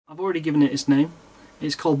I've already given it its name.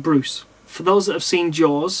 It's called Bruce. For those that have seen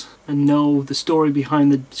Jaws and know the story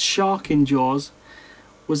behind the shark in Jaws,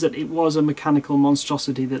 was that it was a mechanical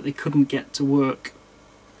monstrosity that they couldn't get to work.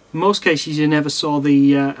 In most cases you never saw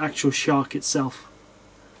the actual shark itself.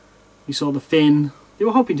 You saw the fin. They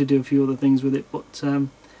were hoping to do a few other things with it, but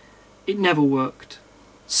it never worked.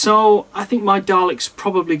 So I think my Dalek's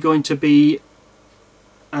probably going to be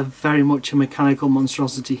very much a mechanical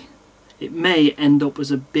monstrosity. It may end up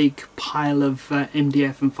as a big pile of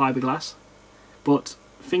MDF and fiberglass, but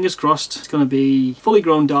fingers crossed it's going to be fully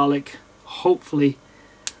grown Dalek, hopefully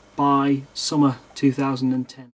by summer 2010.